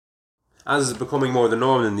As is becoming more the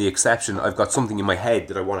norm than the exception, I've got something in my head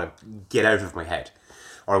that I want to get out of my head,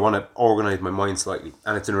 or I want to organise my mind slightly,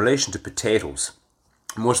 and it's in relation to potatoes.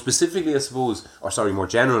 More specifically, I suppose, or sorry, more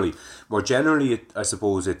generally, I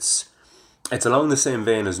suppose it's along the same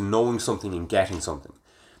vein as knowing something and getting something.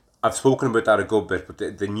 I've spoken about that a good bit, but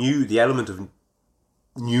the element of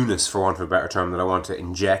newness, for want of a better term, that I want to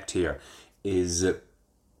inject here is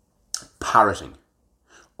parroting,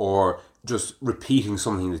 or just repeating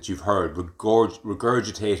something that you've heard,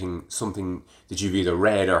 regurgitating something that you've either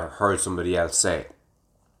read or heard somebody else say.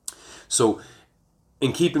 So,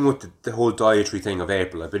 in keeping with the whole dietary thing of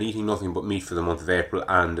April, I've been eating nothing but meat for the month of April,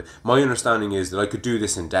 and my understanding is that I could do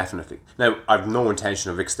this indefinitely. Now, I've no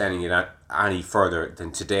intention of extending it any further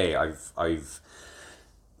than today. I've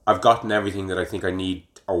gotten everything that I think I need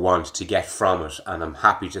or want to get from it, and I'm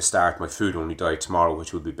happy to start my food-only diet tomorrow,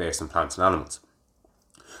 which will be based on plants and animals.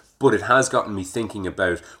 But it has gotten me thinking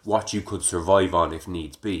about what you could survive on if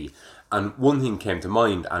needs be. And one thing came to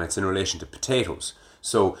mind, and it's in relation to potatoes.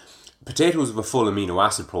 So, potatoes have a full amino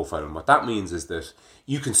acid profile, and what that means is that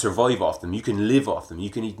you can survive off them, you can live off them,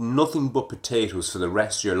 you can eat nothing but potatoes for the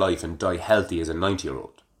rest of your life and die healthy as a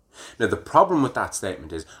 90-year-old. Now, the problem with that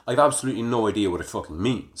statement is I've absolutely no idea what it fucking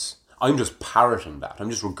means. I'm just parroting that,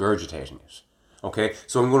 I'm just regurgitating it. Okay,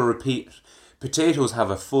 so I'm going to repeat it. Potatoes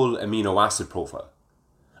have a full amino acid profile.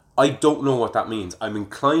 I don't know what that means. I'm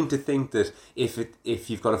inclined to think that if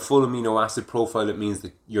you've got a full amino acid profile, it means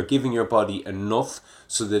that you're giving your body enough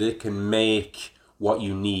so that it can make what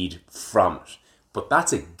you need from it. But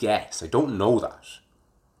that's a guess. I don't know that.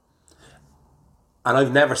 And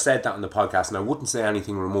I've never said that on the podcast, and I wouldn't say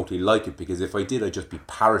anything remotely like it, because if I did, I'd just be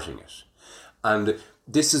parroting it. And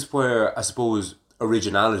this is where, I suppose,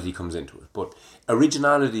 originality comes into it. But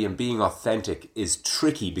originality and being authentic is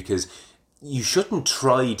tricky, because you shouldn't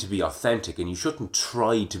try to be authentic and you shouldn't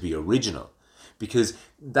try to be original, because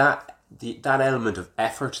that element of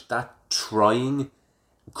effort, that trying,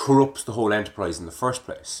 corrupts the whole enterprise in the first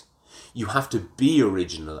place. You have to be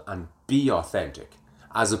original and be authentic,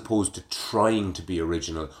 as opposed to trying to be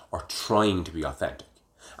original or trying to be authentic.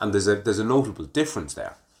 And there's a notable difference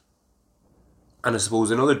there. And I suppose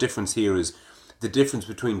another difference here is the difference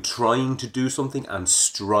between trying to do something and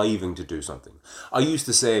striving to do something. I used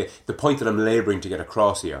to say, the point that I'm labouring to get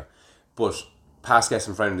across here, but past guest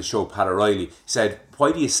and friend of the show, Pat O'Reilly, said,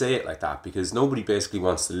 why do you say it like that? Because nobody basically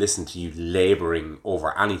wants to listen to you labouring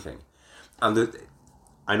over anything. And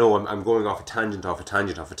I know I'm going off a tangent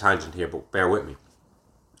here, but bear with me.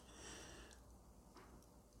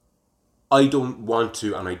 I don't want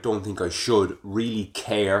to, and I don't think I should, really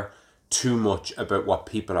care too much about what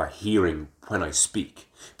people are hearing when I speak.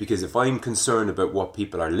 Because if I'm concerned about what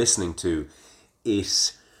people are listening to,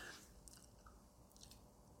 it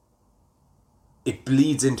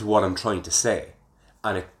bleeds into what I'm trying to say,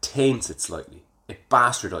 and it taints it slightly. It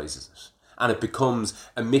bastardizes it, and it becomes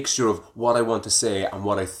a mixture of what I want to say and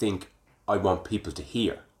what I think I want people to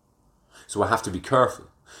hear. So I have to be careful.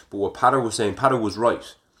 But what Patter was saying, Patter was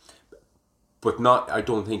right. But not, I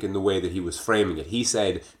don't think, in the way that he was framing it. He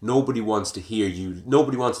said, nobody wants to hear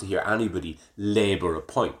anybody labour a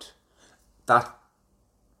point. That's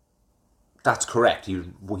correct. He's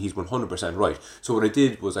 100% right. So what I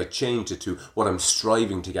did was I changed it to what I'm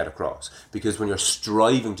striving to get across. Because when you're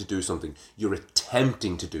striving to do something, you're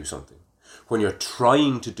attempting to do something. When you're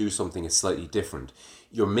trying to do something, it's slightly different.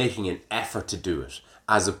 You're making an effort to do it,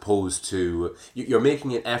 as opposed to, you're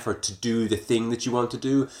making an effort to do the thing that you want to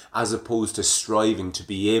do, as opposed to striving to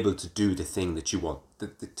be able to do the thing that you want,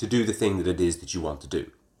 to do the thing that it is that you want to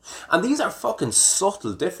do. And these are fucking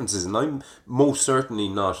subtle differences, and I'm most certainly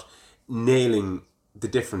not nailing the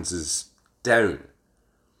differences down.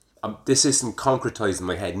 This isn't concretized in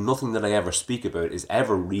my head. Nothing that I ever speak about is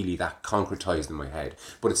ever really that concretized in my head.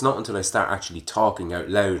 But it's not until I start actually talking out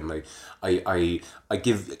loud, and I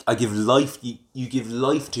give life. You give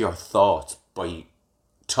life to your thoughts by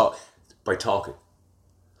talking.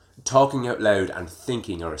 Talking out loud and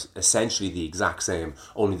thinking are essentially the exact same.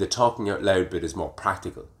 Only the talking out loud bit is more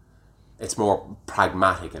practical. It's more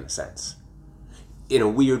pragmatic in a sense. In a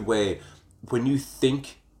weird way, when you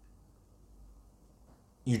think,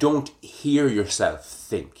 you don't hear yourself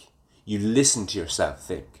think. You listen to yourself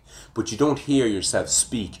think. But you don't hear yourself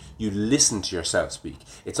speak. You listen to yourself speak.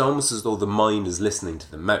 It's almost as though the mind is listening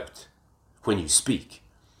to the mouth when you speak.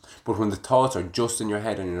 But when the thoughts are just in your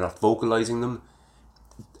head and you're not vocalizing them,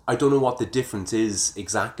 I don't know what the difference is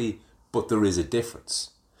exactly, but there is a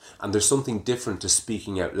difference. And there's something different to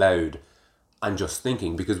speaking out loud and just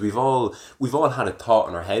thinking, because we've all had a thought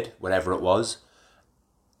in our head, whatever it was.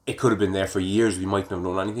 It could have been there for years, we mightn't have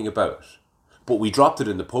known anything about it. But we dropped it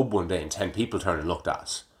in the pub one day and 10 people turned and looked at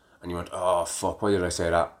us. And you went, oh, fuck, why did I say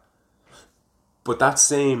that? But that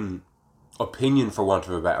same opinion, for want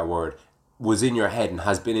of a better word, was in your head and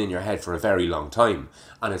has been in your head for a very long time.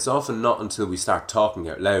 And it's often not until we start talking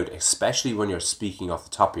out loud, especially when you're speaking off the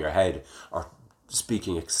top of your head or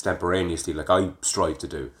speaking extemporaneously like I strive to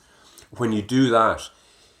do. When you do that,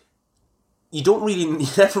 you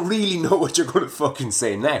never really know what you're going to fucking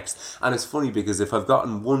say next. And it's funny because if I've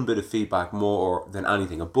gotten one bit of feedback more than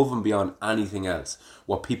anything, above and beyond anything else,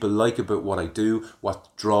 what people like about what I do, what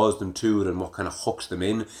draws them to it and what kind of hooks them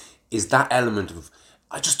in, is that element of,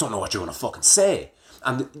 I just don't know what you're going to fucking say.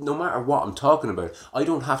 And no matter what I'm talking about, I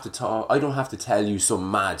don't have to tell you some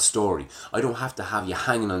mad story. I don't have to have you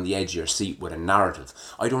hanging on the edge of your seat with a narrative.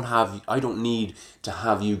 I don't need to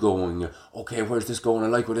have you going, okay, where's this going? I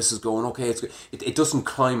like where this is going. Okay, it doesn't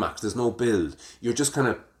climax. There's no build. You're just kind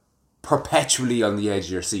of perpetually on the edge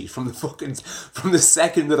of your seat from the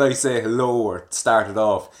second that I say hello or start it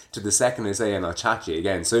off to the second I say, and I'll chat to you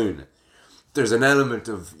again soon. There's an element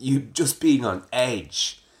of you just being on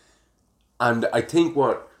edge. And I think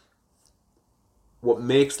what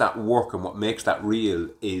makes that work and what makes that real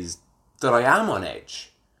is that I am on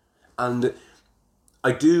edge. And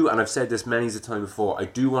I do, and I've said this many a time before, I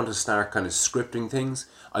do want to start kind of scripting things.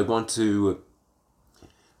 I want to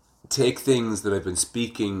take things that I've been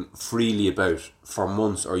speaking freely about for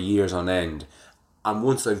months or years on end, and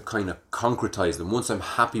once I've kind of concretized them, once I'm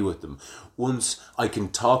happy with them, once I can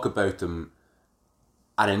talk about them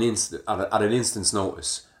at an instant's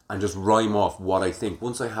notice, and just rhyme off what I think.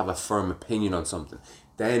 Once I have a firm opinion on something,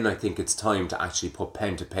 then I think it's time to actually put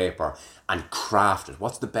pen to paper and craft it.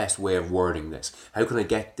 What's the best way of wording this? How can I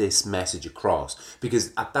get this message across?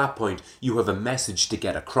 Because at that point, you have a message to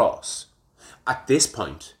get across. At this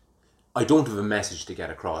point, I don't have a message to get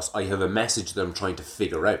across. I have a message that I'm trying to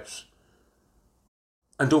figure out.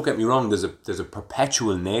 And don't get me wrong, there's a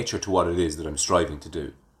perpetual nature to what it is that I'm striving to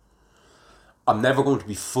do. I'm never going to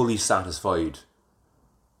be fully satisfied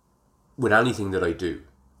with anything that I do,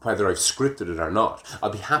 whether I've scripted it or not.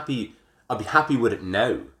 I'll be happy with it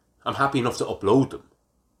now. I'm happy enough to upload them.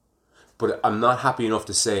 But I'm not happy enough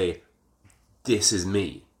to say, this is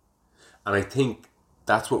me. And I think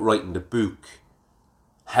that's what writing the book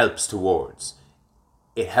helps towards.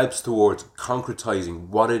 It helps towards concretizing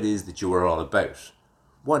what it is that you are all about.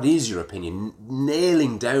 What is your opinion?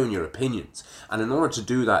 Nailing down your opinions. And in order to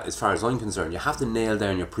do that, as far as I'm concerned, you have to nail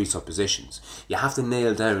down your presuppositions. You have to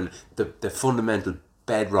nail down the fundamental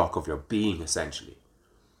bedrock of your being, essentially.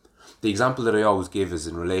 The example that I always give is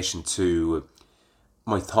in relation to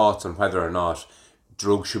my thoughts on whether or not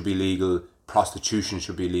drugs should be legal, prostitution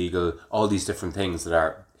should be legal, all these different things that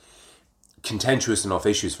are contentious enough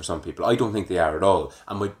issues for some people. I don't think they are at all.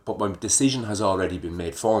 But my decision has already been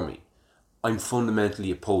made for me. I'm fundamentally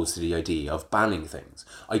opposed to the idea of banning things.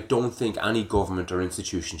 I don't think any government or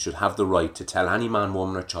institution should have the right to tell any man,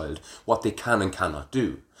 woman or child what they can and cannot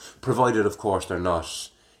do. Provided, of course, they're not,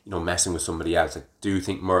 messing with somebody else. I do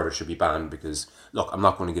think murder should be banned because, look, I'm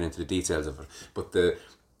not going to get into the details of it. But the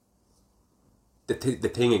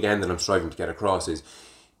thing, again, that I'm striving to get across is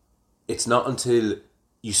it's not until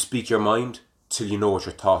you speak your mind till you know what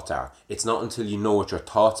your thoughts are. It's not until you know what your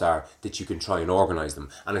thoughts are that you can try and organise them.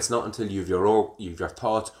 And it's not until you've your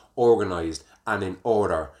thoughts organised and in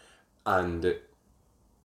order and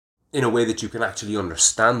in a way that you can actually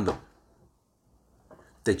understand them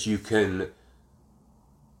that you can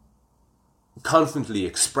confidently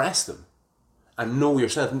express them and know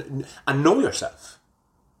yourself.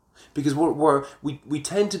 Because we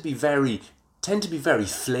tend to be very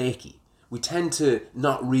flaky. We tend to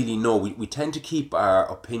not really know. We tend to keep our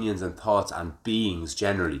opinions and thoughts and beings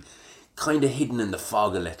generally kind of hidden in the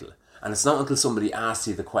fog a little. And it's not until somebody asks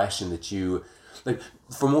you the question that you... Like,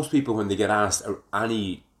 for most people, when they get asked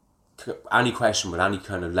any question with any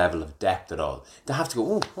kind of level of depth at all, they have to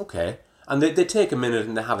go, oh, okay. And they take a minute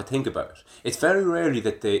and they have a think about it. It's very rarely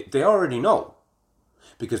that they already know.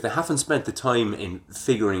 Because they haven't spent the time in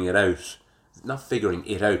figuring it out. Not figuring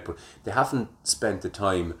it out, but they haven't spent the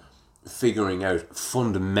time figuring out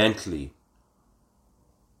fundamentally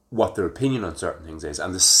what their opinion on certain things is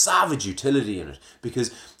and the savage utility in it.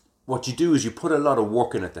 Because what you do is you put a lot of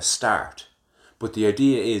work in at the start, but the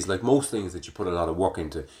idea is, like most things that you put a lot of work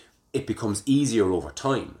into, it becomes easier over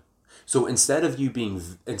time. So instead of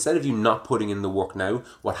you not putting in the work now,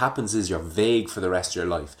 what happens is you're vague for the rest of your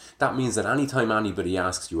life. That means that anytime anybody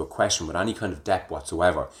asks you a question with any kind of depth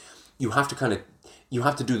whatsoever, you have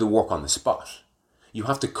to do the work on the spot. You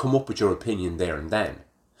have to come up with your opinion there and then.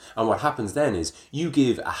 And what happens then is you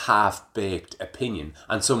give a half-baked opinion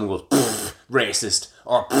and someone goes, racist,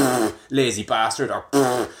 or lazy bastard,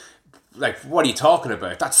 or like, what are you talking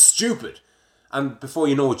about? That's stupid. And before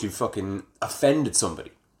you know it, you've fucking offended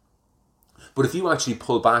somebody. But if you actually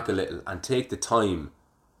pull back a little and take the time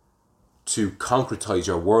to concretize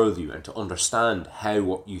your worldview and to understand how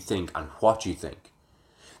what you think and what you think,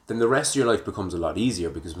 then the rest of your life becomes a lot easier,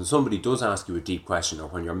 because when somebody does ask you a deep question, or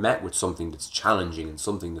when you're met with something that's challenging and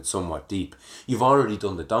something that's somewhat deep, you've already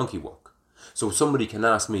done the donkey work. So if somebody can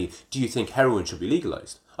ask me, do you think heroin should be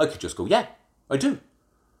legalized? I could just go, yeah, I do.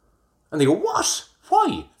 And they go, what?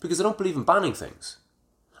 Why? Because I don't believe in banning things.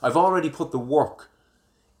 I've already put the work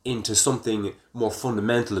into something more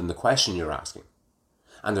fundamental than the question you're asking.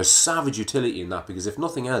 And there's savage utility in that, because if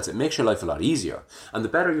nothing else, it makes your life a lot easier. And the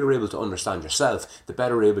better you're able to understand yourself, the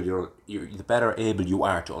better able you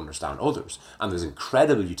are to understand others. And there's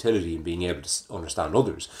incredible utility in being able to understand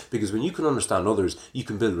others, because when you can understand others, you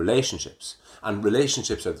can build relationships. And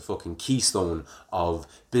relationships are the fucking keystone of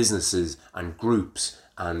businesses and groups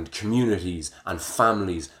and communities and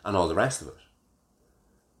families and all the rest of it.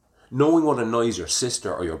 Knowing what annoys your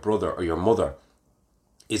sister or your brother or your mother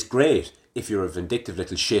is great if you're a vindictive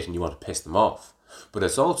little shit and you want to piss them off. But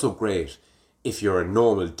it's also great if you're a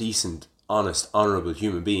normal, decent, honest, honourable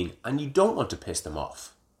human being and you don't want to piss them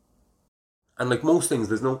off. And like most things,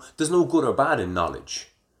 there's no good or bad in knowledge.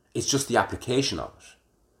 It's just the application of it.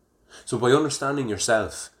 So by understanding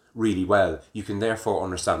yourself really well, you can therefore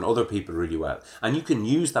understand other people really well. And you can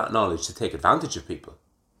use that knowledge to take advantage of people.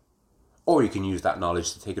 Or you can use that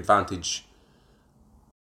knowledge to take advantage...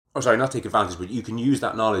 Or sorry, not take advantage, but you can use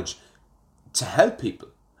that knowledge to help people.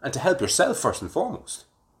 And to help yourself first and foremost.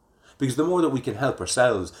 Because the more that we can help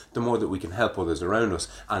ourselves, the more that we can help others around us.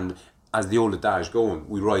 And as the old adage going,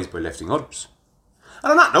 we rise by lifting others.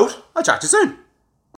 And on that note, I'll chat to you soon.